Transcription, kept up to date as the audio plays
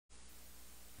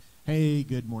Hey,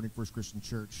 good morning, First Christian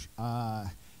Church.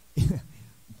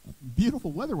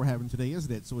 Beautiful weather we're having today,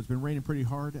 isn't it? So it's been raining pretty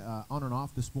hard on and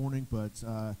off this morning, but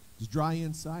it's dry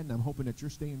inside, and I'm hoping that you're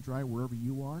staying dry wherever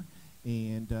you are.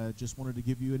 And just wanted to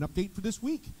give you an update for this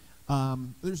week.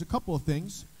 There's a couple of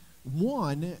things.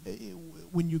 One,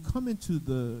 when you come into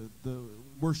the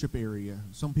worship area,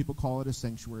 some people call it a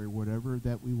sanctuary, whatever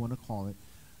that we want to call it.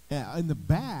 In the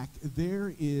back,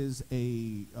 there is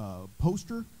a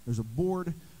poster. There's a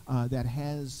board that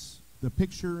has the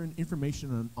picture and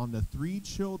information on the 3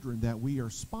 children that we are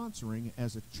sponsoring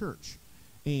as a church.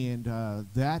 And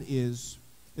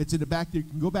it's in the back there. You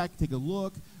can go back and take a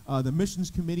look. The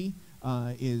missions committee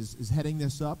is heading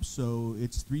this up. So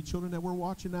it's 3 children that we're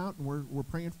watching out and we're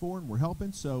praying for and we're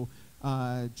helping. So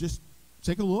just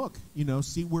take a look,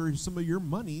 see where some of your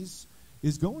monies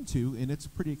is going to. And it's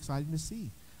pretty exciting to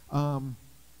see.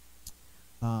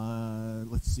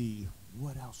 Let's see.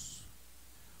 What else?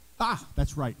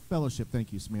 That's right. Fellowship.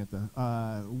 Thank you, Samantha.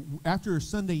 After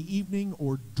Sunday evening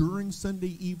or during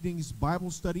Sunday evening's Bible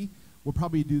study, we'll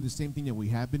probably do the same thing that we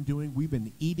have been doing. We've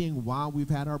been eating while we've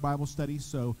had our Bible study,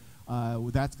 so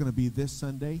that's going to be this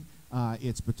Sunday.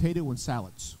 It's potato and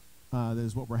salads. That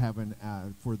is what we're having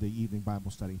for the evening Bible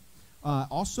study.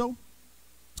 Also,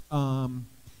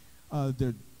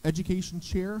 the education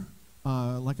chair,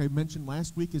 like I mentioned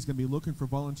last week, is going to be looking for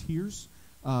volunteers.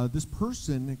 This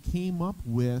person came up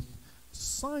with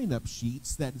sign-up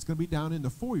sheets that is going to be down in the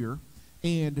foyer,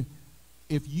 and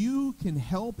if you can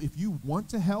help, if you want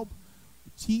to help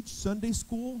teach Sunday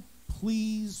school,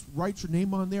 please write your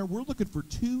name on there. We're looking for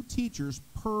 2 teachers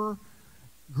per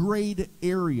grade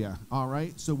area, all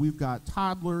right? So we've got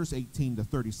toddlers, 18 to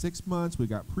 36 months. We've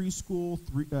got preschool,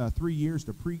 3 years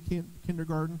to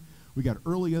pre-kindergarten. We got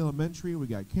early elementary. We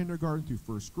got kindergarten through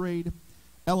 1st grade.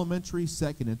 Elementary,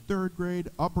 2nd and 3rd grade,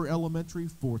 upper elementary,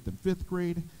 4th and 5th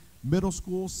grade, middle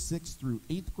school, 6th through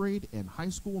 8th grade, and high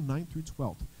school, 9th through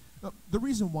 12th. The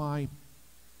reason why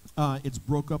it's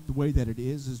broke up the way that it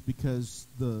is because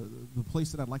the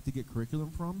place that I'd like to get curriculum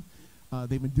from,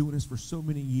 they've been doing this for so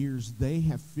many years. They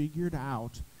have figured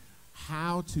out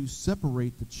how to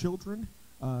separate the children,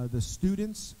 the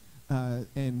students,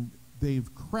 and they've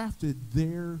crafted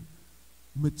their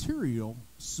material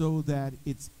so that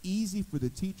it's easy for the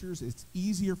teachers, it's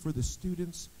easier for the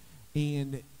students,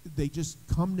 and they just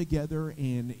come together,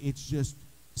 and it's just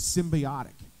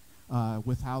symbiotic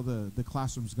with how the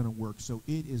classroom is going to work. So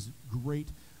it is great.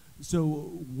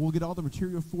 So we'll get all the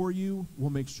material for you. We'll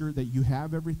make sure that you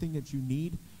have everything that you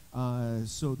need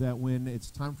so that when it's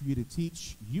time for you to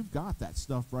teach, you've got that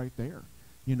stuff right there.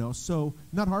 So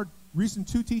not hard. Recent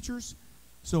 2 teachers.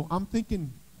 So I'm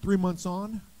thinking 3 months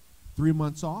on, 3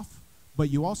 months off, but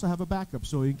you also have a backup.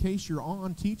 So in case you're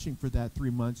on teaching for that 3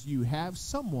 months, you have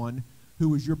someone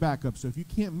who is your backup. So if you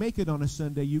can't make it on a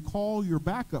Sunday, you call your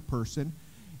backup person,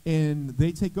 and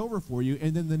they take over for you.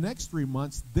 And then the next 3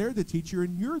 months, they're the teacher,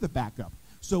 and you're the backup.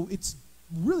 So it's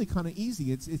really kind of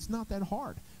easy. It's not that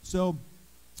hard. So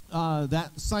that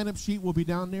sign-up sheet will be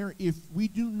down there. If we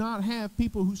do not have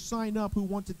people who sign up who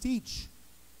want to teach,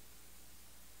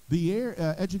 the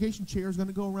education chair is going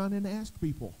to go around and ask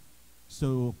people.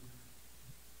 So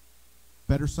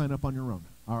better sign up on your own,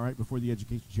 all right, before the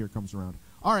education chair comes around.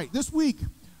 All right, this week,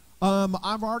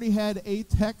 I've already had a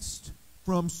text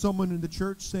from someone in the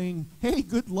church saying, hey,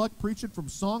 good luck preaching from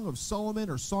Song of Solomon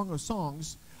or Song of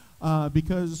Songs,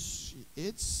 because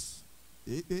it's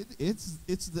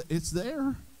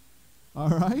there, all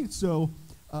right? So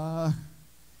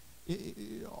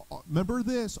remember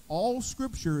this, all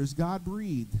Scripture is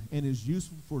God-breathed and is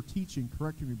useful for teaching,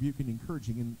 correcting, rebuking,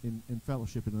 encouraging in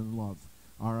fellowship and in love.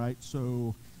 All right,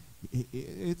 so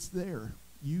it's there.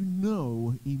 You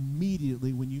know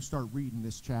immediately when you start reading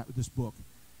this book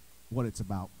what it's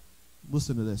about.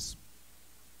 Listen to this.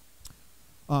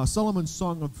 Solomon's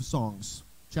Song of Songs,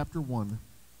 chapter 1.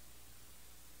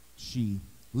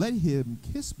 Let him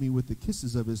kiss me with the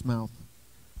kisses of his mouth.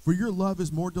 For your love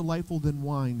is more delightful than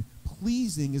wine.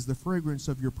 Pleasing is the fragrance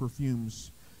of your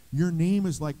perfumes. Your name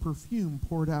is like perfume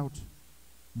poured out.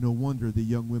 No wonder the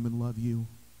young women love you.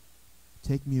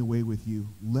 Take me away with you.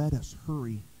 Let us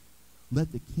hurry.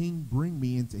 Let the king bring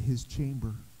me into his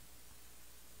chamber.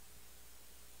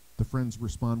 The friends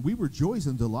respond, we rejoice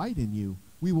and delight in you.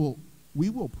 We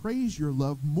will praise your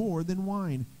love more than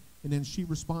wine. And then she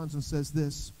responds and says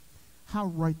this, how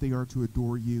right they are to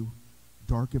adore you.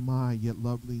 Dark am I, yet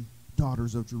lovely,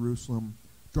 daughters of Jerusalem,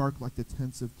 dark like the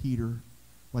tents of Kedar,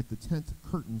 like the tent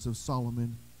curtains of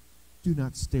Solomon. Do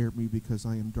not stare at me because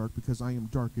I am dark, because I am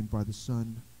darkened by the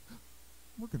sun.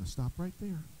 We're going to stop right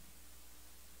there.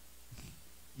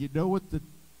 You know what the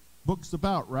book's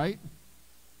about, right?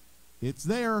 It's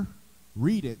there.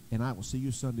 Read it, and I will see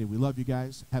you Sunday. We love you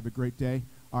guys. Have a great day.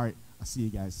 All right, I'll see you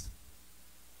guys.